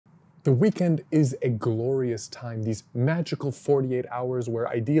The weekend is a glorious time, these magical 48 hours where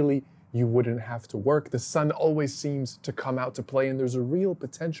ideally you wouldn't have to work. The sun always seems to come out to play, and there's a real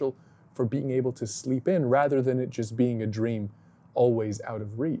potential for being able to sleep in rather than it just being a dream always out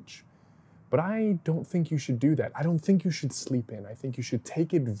of reach. But I don't think you should do that. I don't think you should sleep in. I think you should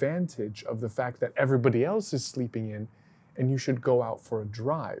take advantage of the fact that everybody else is sleeping in, and you should go out for a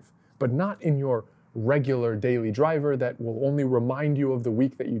drive, but not in your regular daily driver that will only remind you of the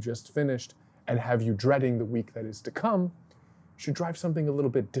week that you just finished and have you dreading the week that is to come. You should drive something a little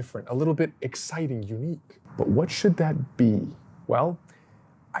bit different, a little bit exciting, unique. But what should that be? Well,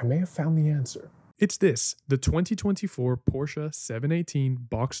 I may have found the answer. It's this, the 2024 Porsche 718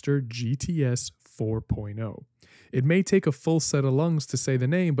 Boxster GTS 4.0. It may take a full set of lungs to say the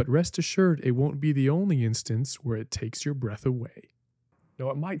name, but rest assured it won't be the only instance where it takes your breath away. Now,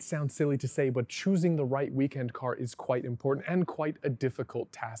 it might sound silly to say, but choosing the right weekend car is quite important and quite a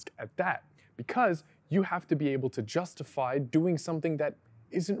difficult task at that, because you have to be able to justify doing something that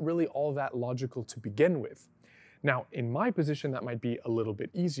isn't really all that logical to begin with. Now, in my position, that might be a little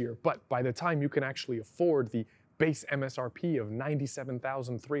bit easier, but by the time you can actually afford the base MSRP of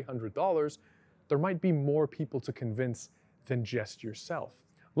 $97,300, there might be more people to convince than just yourself.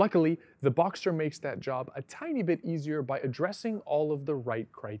 Luckily, the Boxster makes that job a tiny bit easier by addressing all of the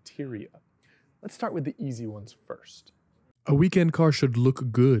right criteria. Let's start with the easy ones first. A weekend car should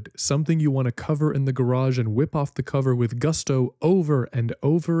look good, something you want to cover in the garage and whip off the cover with gusto over and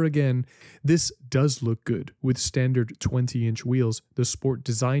over again. This does look good with standard 20-inch wheels, the sport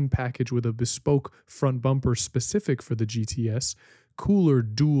design package with a bespoke front bumper specific for the GTS, cooler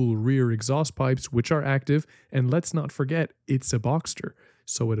dual rear exhaust pipes which are active, and let's not forget, it's a Boxster.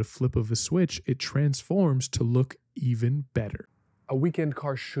 So at a flip of a switch, it transforms to look even better. A weekend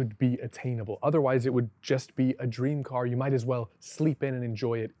car should be attainable. Otherwise, it would just be a dream car. You might as well sleep in and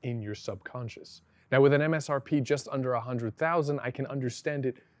enjoy it in your subconscious. Now, with an MSRP just under $100,000, I can understand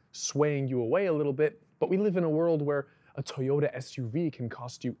it swaying you away a little bit, but we live in a world where a Toyota SUV can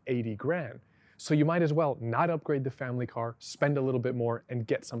cost you 80 grand. So you might as well not upgrade the family car, spend a little bit more, and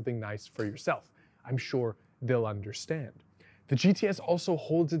get something nice for yourself. I'm sure they'll understand. The GTS also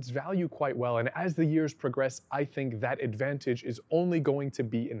holds its value quite well, and as the years progress, I think that advantage is only going to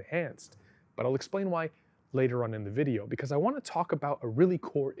be enhanced. But I'll explain why later on in the video, because I want to talk about a really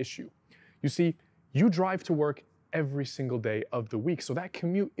core issue. You see, you drive to work every single day of the week, so that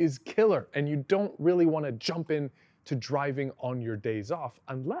commute is killer, and you don't really want to jump in to driving on your days off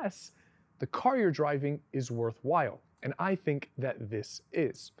unless the car you're driving is worthwhile, and I think that this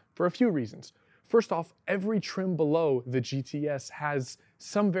is, for a few reasons. First off, every trim below the GTS has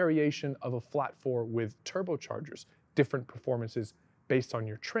some variation of a flat 4 with turbochargers, different performances based on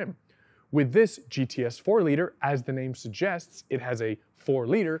your trim. With this GTS 4 liter, as the name suggests, it has a 4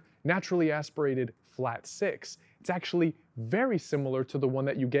 liter naturally aspirated flat 6. It's actually very similar to the one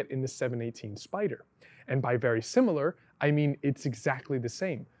that you get in the 718 Spider. And by very similar, I mean it's exactly the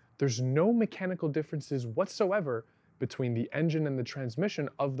same. There's no mechanical differences whatsoever between the engine and the transmission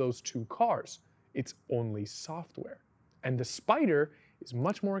of those two cars. It's only software. And the Spider is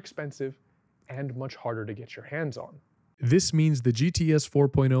much more expensive and much harder to get your hands on. This means the GTS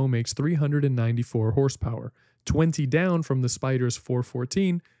 4.0 makes 394 horsepower, 20 down from the Spider's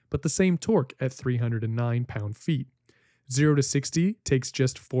 414, but the same torque at 309 pound-feet. 0 to 60 takes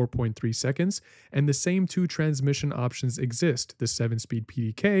just 4.3 seconds, and the same two transmission options exist, the 7-speed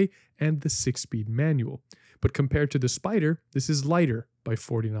PDK and the 6-speed manual. But compared to the Spider, this is lighter by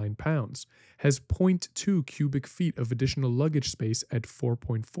 49 pounds, has 0.2 cubic feet of additional luggage space at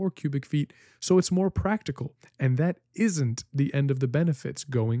 4.4 cubic feet, so it's more practical, and that isn't the end of the benefits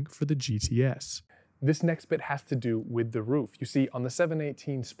going for the GTS. This next bit has to do with the roof. You see, on the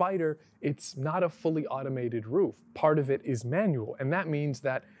 718 Spider, it's not a fully automated roof. Part of it is manual, and that means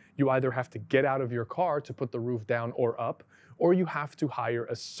that you either have to get out of your car to put the roof down or up, or you have to hire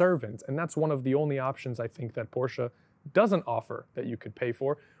a servant. And that's one of the only options I think that Porsche doesn't offer that you could pay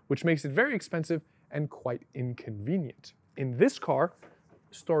for, which makes it very expensive and quite inconvenient. In this car,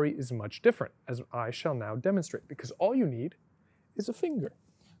 the story is much different, as I shall now demonstrate, because all you need is a finger.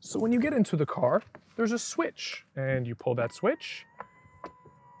 So when you get into the car, there's a switch, and you pull that switch.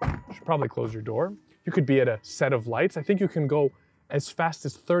 You should probably close your door. You could be at a set of lights. I think you can go as fast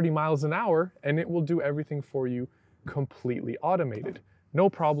as 30 miles an hour, and it will do everything for you completely automated.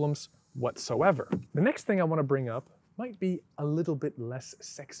 No problems whatsoever. The next thing I want to bring up might be a little bit less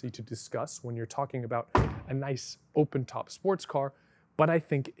sexy to discuss when you're talking about a nice open-top sports car, but I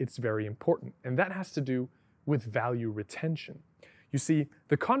think it's very important, and that has to do with value retention. You see,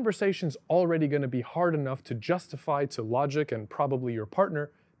 the conversation's already going to be hard enough to justify to logic and probably your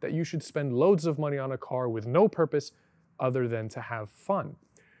partner that you should spend loads of money on a car with no purpose other than to have fun.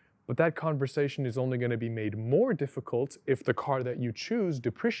 But that conversation is only going to be made more difficult if the car that you choose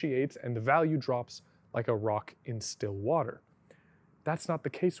depreciates and the value drops like a rock in still water. That's not the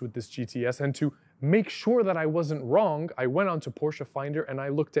case with this GTS, and to make sure that I wasn't wrong, I went onto Porsche Finder and I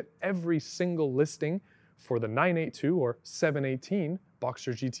looked at every single listing for the 982 or 718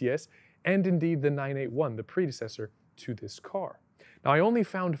 Boxster GTS, and indeed the 981, the predecessor to this car. Now I only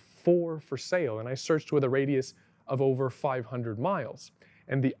found 4 for sale, and I searched with a radius of over 500 miles.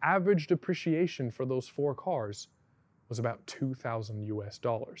 And the average depreciation for those 4 cars was about $2,000 US.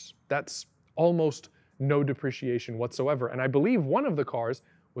 That's almost no depreciation whatsoever. And I believe one of the cars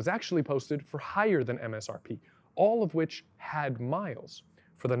was actually posted for higher than MSRP, all of which had miles.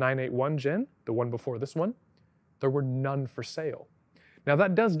 For the 981 Gen, the one before this one, there were none for sale. Now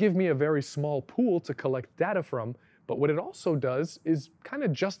that does give me a very small pool to collect data from, but what it also does is kind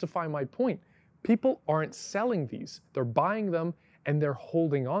of justify my point. People aren't selling these, they're buying them and they're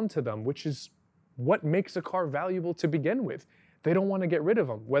holding on to them, which is what makes a car valuable to begin with. They don't want to get rid of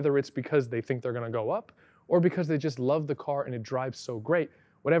them, whether it's because they think they're going to go up or because they just love the car and it drives so great.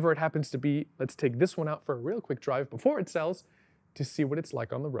 Whatever it happens to be, let's take this one out for a real quick drive before it sells to see what it's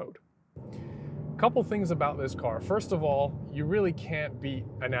like on the road. Couple things about this car. First of all, you really can't beat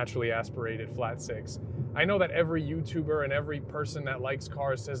a naturally aspirated flat six. I know that every YouTuber and every person that likes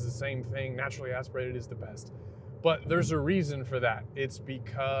cars says the same thing, naturally aspirated is the best. But there's a reason for that. It's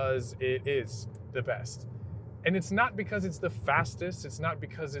because it is the best. And it's not because it's the fastest, it's not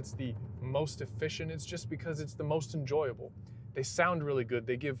because it's the most efficient, it's just because it's the most enjoyable. They sound really good,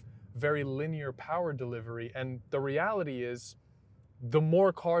 they give very linear power delivery, and the reality is, the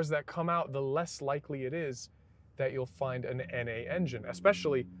more cars that come out, the less likely it is that you'll find an NA engine,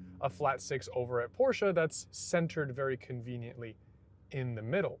 especially a flat six over at Porsche that's centered very conveniently in the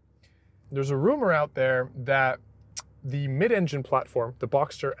middle. There's a rumor out there that the mid-engine platform, the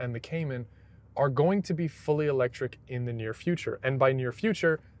Boxster and the Cayman, are going to be fully electric in the near future. And by near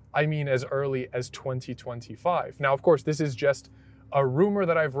future, I mean as early as 2025. Now, of course, this is just a rumor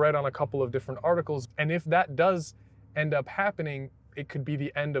that I've read on a couple of different articles. And if that does end up happening, it could be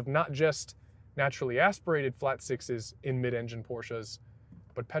the end of not just naturally aspirated flat sixes in mid-engine Porsches,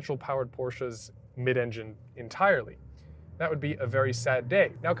 but petrol-powered Porsches mid-engine entirely. That would be a very sad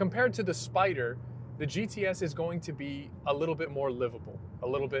day. Now, compared to the Spider, the GTS is going to be a little bit more livable, a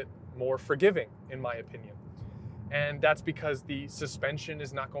little bit more forgiving, in my opinion. And that's because the suspension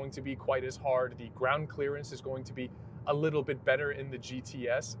is not going to be quite as hard. The ground clearance is going to be a little bit better in the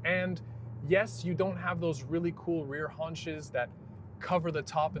GTS. And yes, you don't have those really cool rear haunches that cover the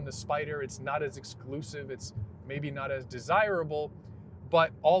top in the Spider. It's not as exclusive, it's maybe not as desirable,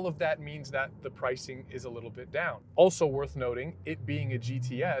 but all of that means that the pricing is a little bit down. Also worth noting, it being a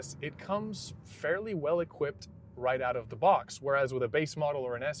GTS, it comes fairly well equipped right out of the box, whereas with a base model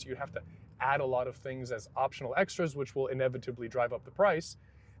or an S, you have to add a lot of things as optional extras, which will inevitably drive up the price.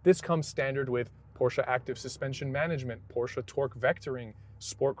 This comes standard with Porsche Active Suspension Management, Porsche Torque Vectoring,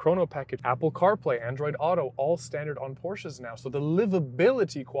 Sport Chrono Package, Apple CarPlay, Android Auto, all standard on Porsches now. So the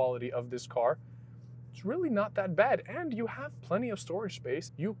livability quality of this car is really not that bad. And you have plenty of storage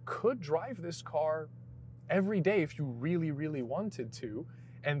space. You could drive this car every day if you really, really wanted to.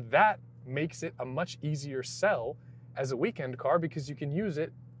 And that makes it a much easier sell as a weekend car because you can use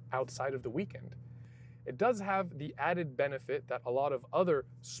it outside of the weekend. It does have the added benefit that a lot of other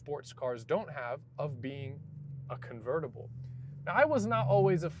sports cars don't have of being a convertible. Now, I was not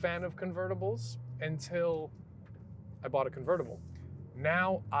always a fan of convertibles until I bought a convertible.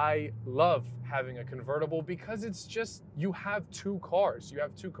 Now I love having a convertible because it's just, you have 2 cars. You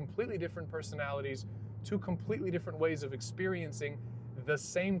have 2 completely different personalities, 2 completely different ways of experiencing the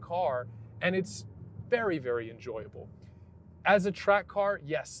same car, and it's very, very enjoyable. As a track car,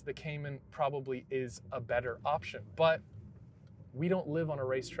 yes, the Cayman probably is a better option, but we don't live on a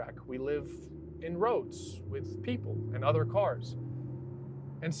racetrack. We live in roads with people and other cars.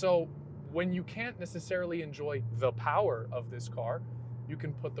 And so when you can't necessarily enjoy the power of this car, you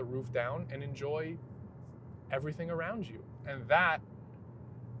can put the roof down and enjoy everything around you. And that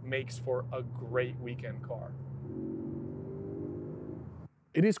makes for a great weekend car.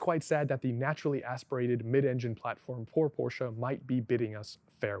 It is quite sad that the naturally aspirated mid-engine platform for Porsche might be bidding us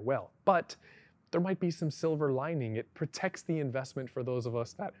farewell, but there might be some silver lining. It protects the investment for those of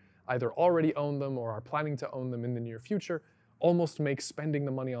us that either already own them or are planning to own them in the near future, almost makes spending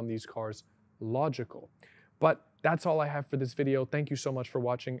the money on these cars logical. But that's all I have for this video. Thank you so much for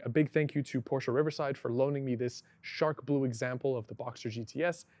watching. A big thank you to Porsche Riverside for loaning me this shark blue example of the Boxster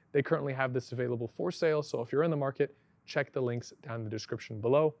GTS. They currently have this available for sale, so if you're in the market, check the links down in the description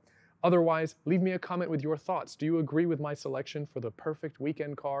below. Otherwise, leave me a comment with your thoughts. Do you agree with my selection for the perfect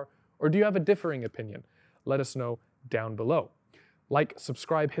weekend car, or do you have a differing opinion? Let us know down below. Like,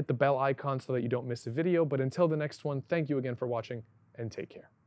 subscribe, hit the bell icon so that you don't miss a video, but until the next one, thank you again for watching, and take care.